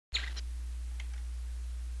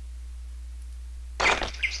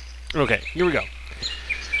Okay, here we go.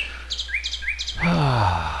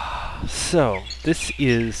 So, this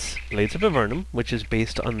is Blades of Avernum, which is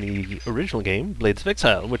based on the original game, Blades of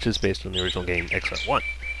Exile, which is based on the original game, Exile 1.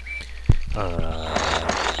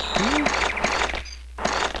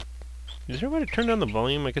 Is there a way to turn down the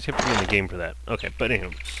volume? I guess you have to be in the game for that. Okay, but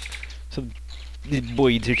anyway. So, boy,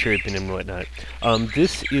 you're chirping and whatnot.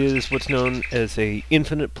 This is what's known as a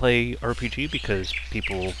infinite play RPG because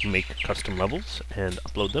people make custom levels and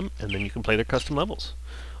upload them, and then you can play their custom levels.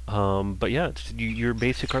 But yeah, it's your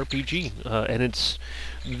basic RPG, and it's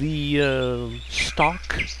the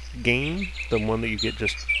stock game, the one that you get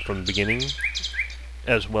just from the beginning,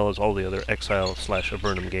 as well as all the other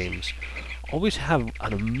Exile/Avernum games, always have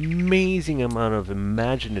an amazing amount of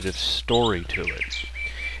imaginative story to it.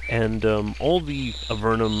 And all the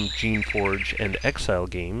Avernum, Geneforge, and Exile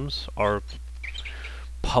games are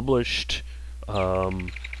published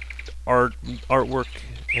artwork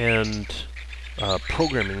and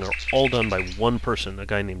programming are all done by one person, a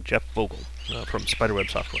guy named Jeff Vogel from Spiderweb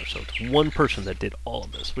Software. So it's one person that did all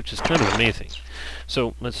of this, which is kind of amazing.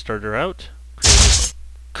 So let's start her out.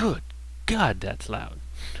 Good God, that's loud.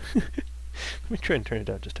 Let me try and turn it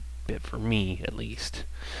down just a bit for me, at least.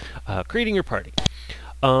 Creating your party.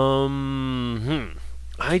 I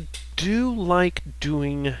do like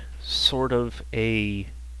doing sort of a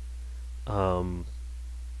kind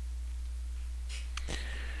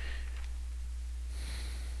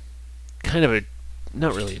of a,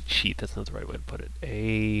 not really a cheat, that's not the right way to put it,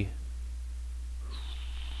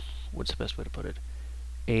 what's the best way to put it?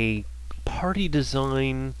 A party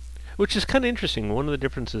design, which is kind of interesting. One of the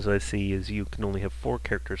differences I see is you can only have 4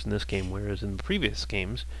 characters in this game, whereas in the previous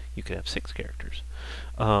games you could have 6 characters.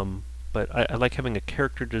 But I like having a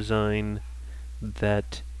character design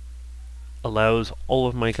that allows all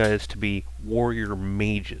of my guys to be warrior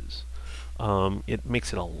mages. It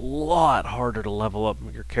makes it a lot harder to level up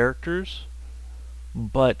your characters,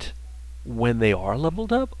 but when they are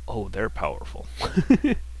leveled up, oh, they're powerful.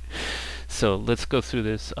 So let's go through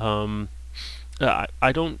this. I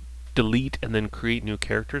don't delete and then create new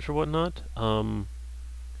characters or whatnot.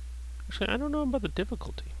 Actually, I don't know about the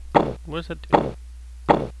difficulty. What does that do?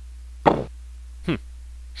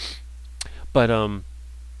 But, and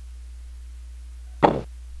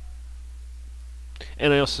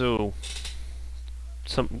I also,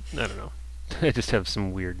 I don't know. I just have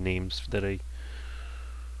some weird names that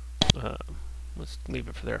let's leave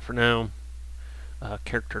it for there for now.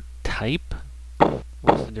 Character type?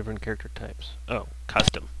 What's the different character types? Oh,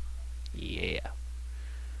 custom. Yeah.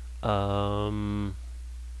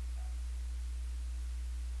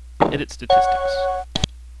 Edit statistics.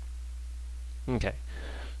 Okay.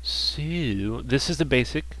 So, this is the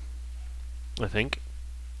basic, I think.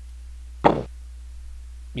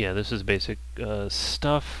 Yeah, this is basic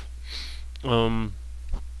stuff. Okay,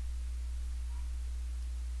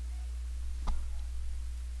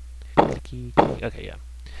 yeah.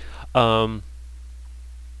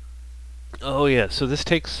 Oh yeah, so this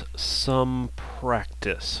takes some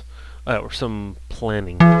practice, or some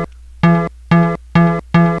planning.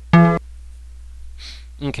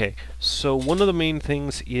 Okay, so one of the main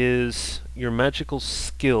things is your magical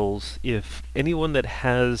skills. If anyone that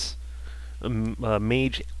has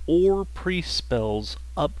mage or priest spells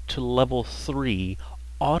up to level 3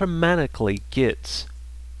 automatically gets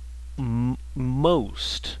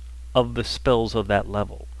most of the spells of that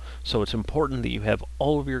level. So it's important that you have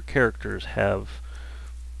all of your characters have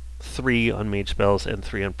 3 on mage spells and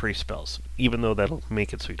 3 on priest spells, even though that'll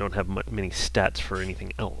make it so you don't have many stats for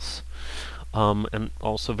anything else. And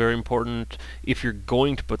also very important, if you're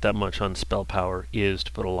going to put that much on spell power, is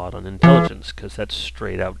to put a lot on intelligence, because that's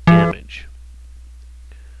straight out damage.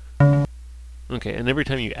 Okay, and every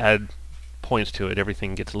time you add points to it,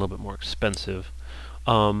 everything gets a little bit more expensive.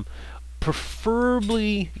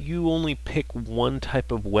 Preferably, you only pick one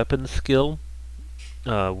type of weapon skill,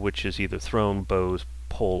 which is either thrown, bows,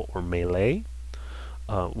 pole, or melee.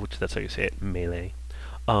 Which, that's how you say it, melee.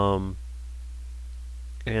 So,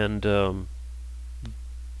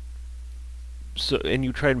 and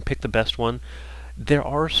you try and pick the best one. There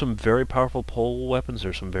are some very powerful pole weapons,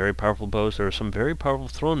 there are some very powerful bows, there are some very powerful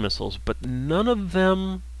thrown missiles, but none of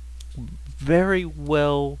them very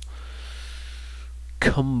well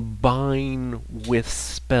combine with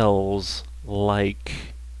spells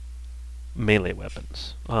like melee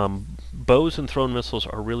weapons. Bows and thrown missiles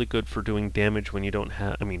are really good for doing damage when you don't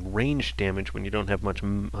have, ranged damage when you don't have much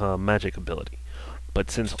magic ability.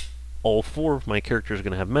 But since all 4 of my characters are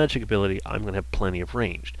going to have magic ability, I'm going to have plenty of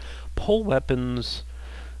ranged. Pole weapons,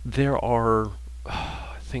 there are,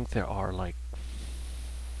 I think there are like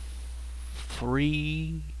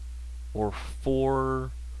 3 or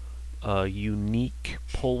 4 unique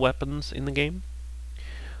pull weapons in the game,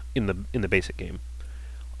 in the basic game.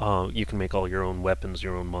 You can make all your own weapons,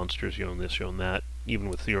 your own monsters, your own this, your own that, even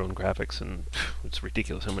with your own graphics, and it's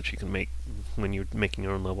ridiculous how much you can make when you're making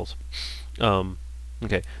your own levels.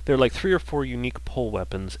 Okay, there are like 3 or 4 unique pull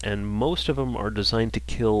weapons, and most of them are designed to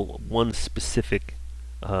kill one specific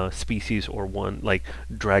species, or one, like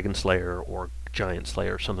Dragon Slayer or Giant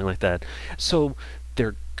Slayer or something like that. So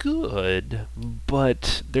they're good,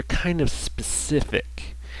 but they're kind of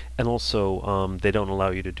specific. And also, they don't allow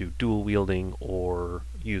you to do dual wielding or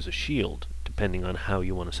use a shield, depending on how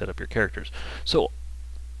you want to set up your characters. So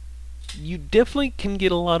you definitely can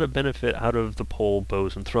get a lot of benefit out of the pole,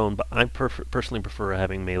 bows, and thrown, but I personally prefer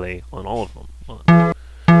having melee on all of them.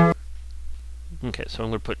 Okay, so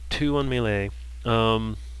I'm going to put 2 on melee.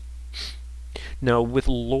 Now with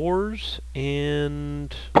lures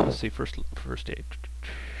and let's see, first aid.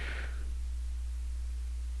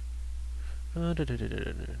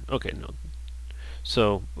 Okay, no.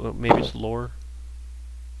 So maybe it's lore.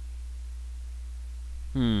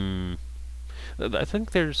 I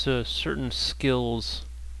think there's certain skills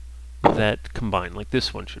that combine, like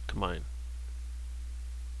this one should combine.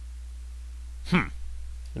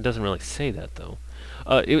 It doesn't really say that, though.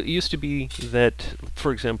 It used to be that,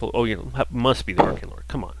 for example, must be the Arcane Lore.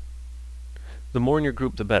 Come on. The more in your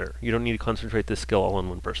group, the better. You don't need to concentrate this skill all on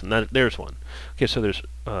one person. There's one. Okay, so there's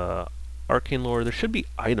Arcane Lore. There should be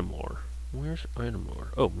Item Lore. Where's Item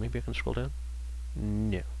Lore? Oh, maybe I can scroll down?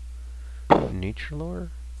 No. Nature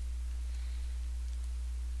Lore?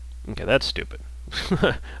 Okay, that's stupid.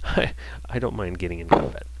 I don't mind getting in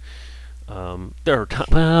combat. There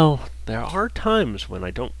are times when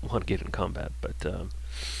I don't want to get in combat, but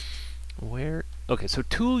where? Okay, so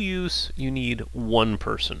tool use, you need 1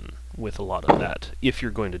 person with a lot of that, if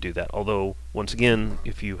you're going to do that. Although, once again,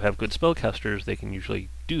 if you have good spellcasters, they can usually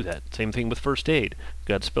do that. Same thing with first aid. If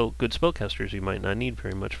you've got good spellcasters, you might not need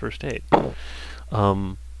very much first aid.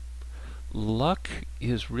 Luck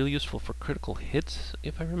is really useful for critical hits,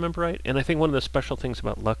 if I remember right. And I think one of the special things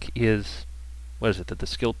about luck is, what is it, that the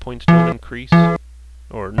skill points don't increase?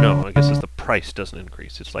 Or no, I guess it's the price doesn't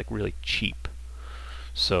increase. It's like really cheap.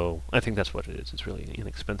 So I think that's what it is. It's really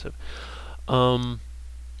inexpensive. Okay,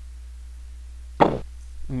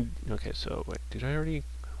 so wait, did I already?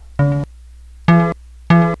 Oh,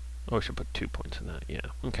 I should put 2 points in that. Yeah.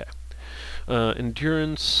 Okay.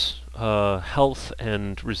 Endurance, health,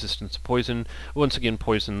 and resistance to poison. Once again,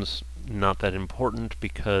 poison's not that important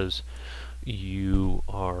because you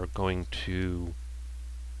are going to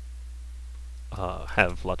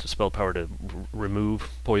have lots of spell power to remove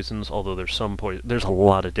poisons, although there's there's a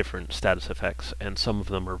lot of different status effects, and some of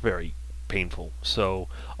them are very painful. So,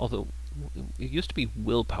 although it used to be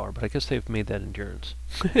willpower, but I guess they've made that endurance.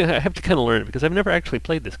 I have to kind of learn it because I've never actually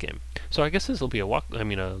played this game. So I guess this will be a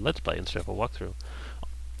let's play instead of a walkthrough.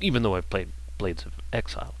 Even though I've played Blades of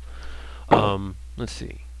Exile. Let's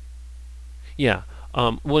see. Yeah.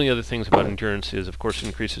 One of the other things about endurance is, of course, it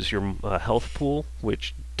increases your health pool,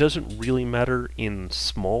 which doesn't really matter in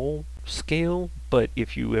small scale, but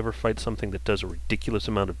if you ever fight something that does a ridiculous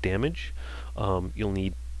amount of damage, you'll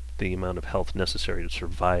need the amount of health necessary to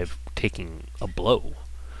survive taking a blow,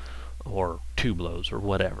 or 2 blows, or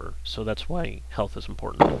whatever. So that's why health is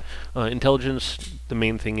important. Intelligence, the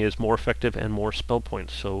main thing is more effective and more spell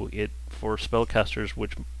points. So for spellcasters,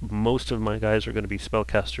 which most of my guys are going to be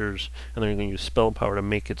spellcasters, and they're going to use spell power to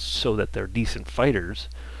make it so that they're decent fighters,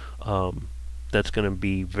 that's going to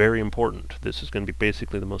be very important. This is going to be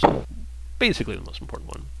basically the most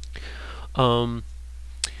important one.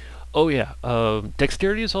 Oh yeah,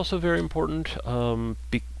 dexterity is also very important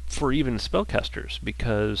for even spellcasters,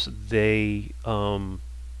 because they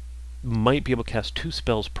might be able to cast 2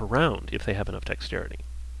 spells per round if they have enough dexterity,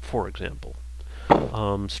 for example.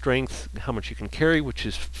 Strength, how much you can carry, which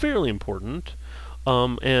is fairly important,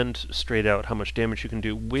 and straight out how much damage you can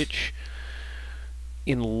do, which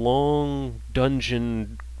in long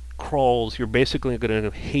dungeon crawls, you're basically going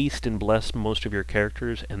to haste and bless most of your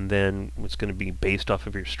characters, and then it's going to be based off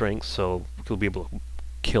of your strength, so you'll be able to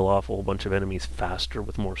kill off a whole bunch of enemies faster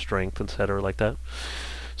with more strength, etc., like that.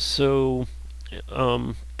 So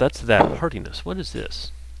that's that. Hardiness. What is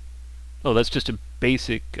this? Oh, that's just a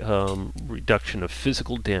basic reduction of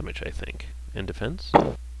physical damage, I think. And defense?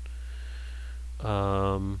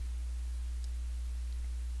 Oh,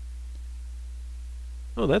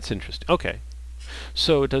 that's interesting. Okay.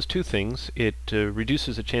 So it does 2 things. It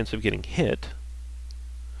reduces the chance of getting hit,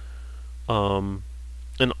 and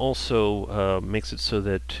also makes it so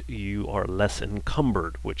that you are less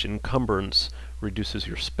encumbered, which encumbrance reduces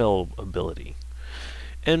your spell ability.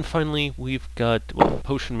 And finally, we've got, well,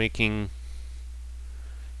 potion making.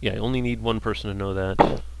 Yeah, I only need one person to know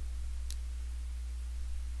that.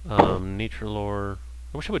 Nature lore.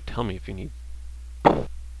 I wish it would tell me if you need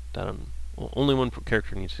that on. Well, only one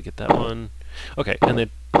character needs to get that one. Okay, and then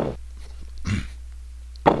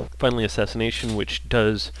finally assassination, which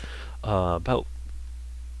does about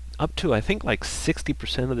up to, I think, like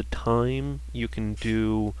 60% of the time you can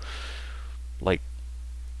do like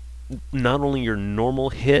not only your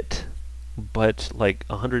normal hit, but like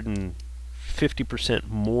 150%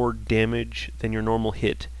 more damage than your normal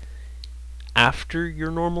hit after your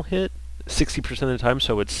normal hit 60% of the time,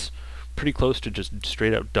 so it's pretty close to just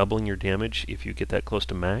straight out doubling your damage if you get that close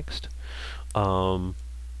to maxed.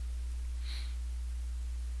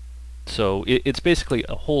 So it's basically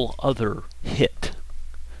a whole other hit.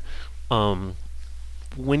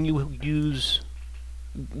 When you use...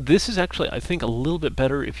 This is actually, I think, a little bit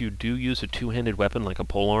better if you do use a two-handed weapon like a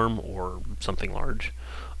polearm or something large,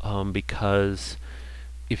 because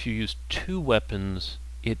if you use two weapons,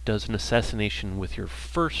 it does an assassination with your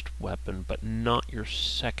first weapon, but not your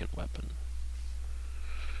second weapon.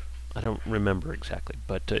 I don't remember exactly,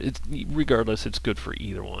 but regardless, it's good for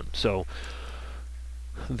either one. So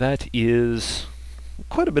that is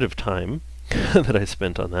quite a bit of time that I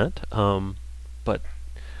spent on that. But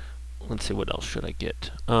let's see, what else should I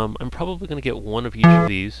get? I'm probably going to get one of each of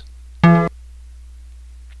these. Yeah,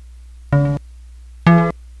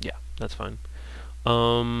 that's fine.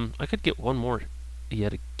 I could get one more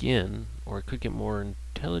yet again, or I could get more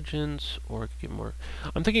intelligence, or I could get more...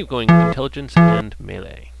 I'm thinking of going intelligence and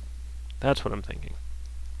melee. That's what I'm thinking.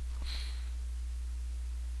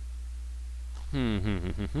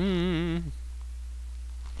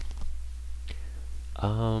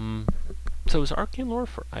 So is arcane lore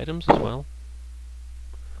for items as well?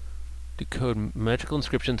 Decode magical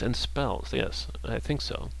inscriptions and spells. Yes, I think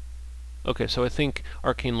so. Okay, so I think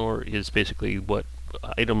arcane lore is basically what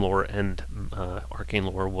item lore and arcane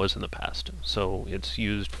lore was in the past. So it's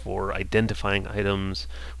used for identifying items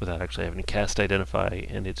without actually having to cast identify,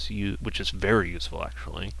 and it's which is very useful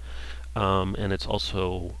actually. And it's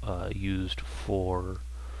also used for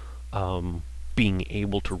being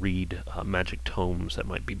able to read magic tomes that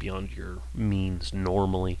might be beyond your means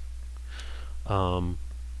normally. And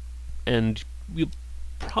you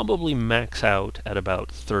probably max out at about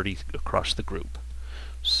 30 across the group.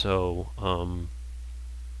 So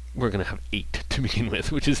we're going to have 8 to begin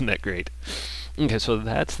with, which isn't that great. Okay, so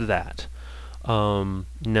that's that.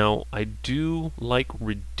 Now, I do like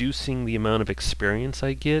reducing the amount of experience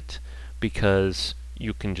I get, because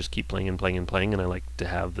you can just keep playing and playing and playing, and I like to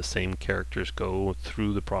have the same characters go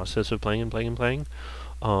through the process of playing and playing and playing.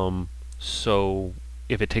 So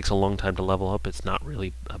if it takes a long time to level up, it's not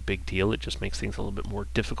really a big deal. It just makes things a little bit more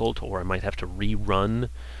difficult, or I might have to rerun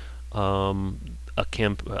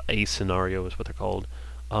a scenario is what they're called,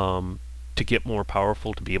 to get more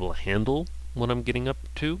powerful to be able to handle what I'm getting up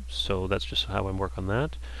to. So that's just how I work on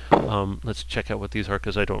that. Let's check out what these are,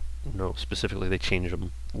 because I don't know specifically. They change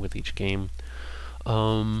them with each game.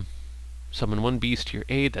 Summon one beast to your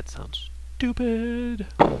aid. That sounds stupid.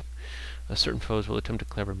 Certain foes will attempt to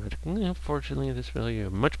clever magic. Fortunately, this value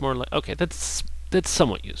much more like... Okay, that's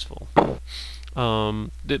somewhat useful.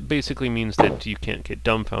 That basically means that you can't get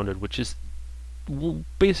dumbfounded, which is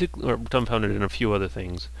basically... or dumbfounded in a few other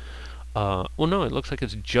things. Well, no, it looks like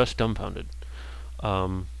it's just dumbfounded.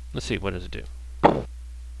 Let's see, what does it do?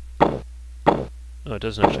 Oh, it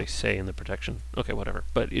doesn't actually say in the protection. Okay, whatever.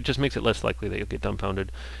 But it just makes it less likely that you'll get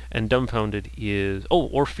dumbfounded. And dumbfounded is... Oh,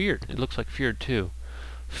 or feared. It looks like feared, too.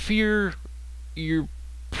 Fear, you're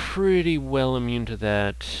pretty well immune to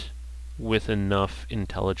that with enough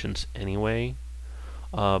intelligence anyway.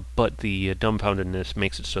 But the dumbfoundedness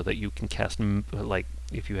makes it so that you can cast, like,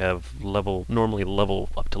 if you have normally level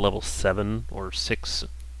up to level 7 or 6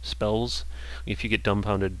 spells. If you get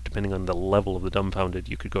dumbfounded, depending on the level of the dumbfounded,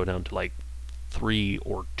 you could go down to, like, 3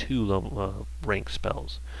 or 2 level, rank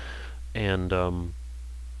spells. And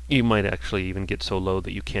you might actually even get so low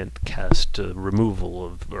that you can't cast removal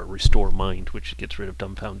of or restore mind, which gets rid of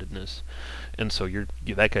dumbfoundedness. And so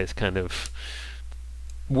that guy's kind of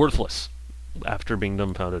worthless after being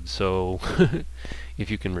dumbfounded. So if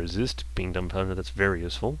you can resist being dumbfounded, that's very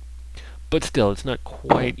useful. But still, it's not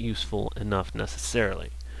quite useful enough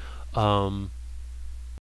necessarily. And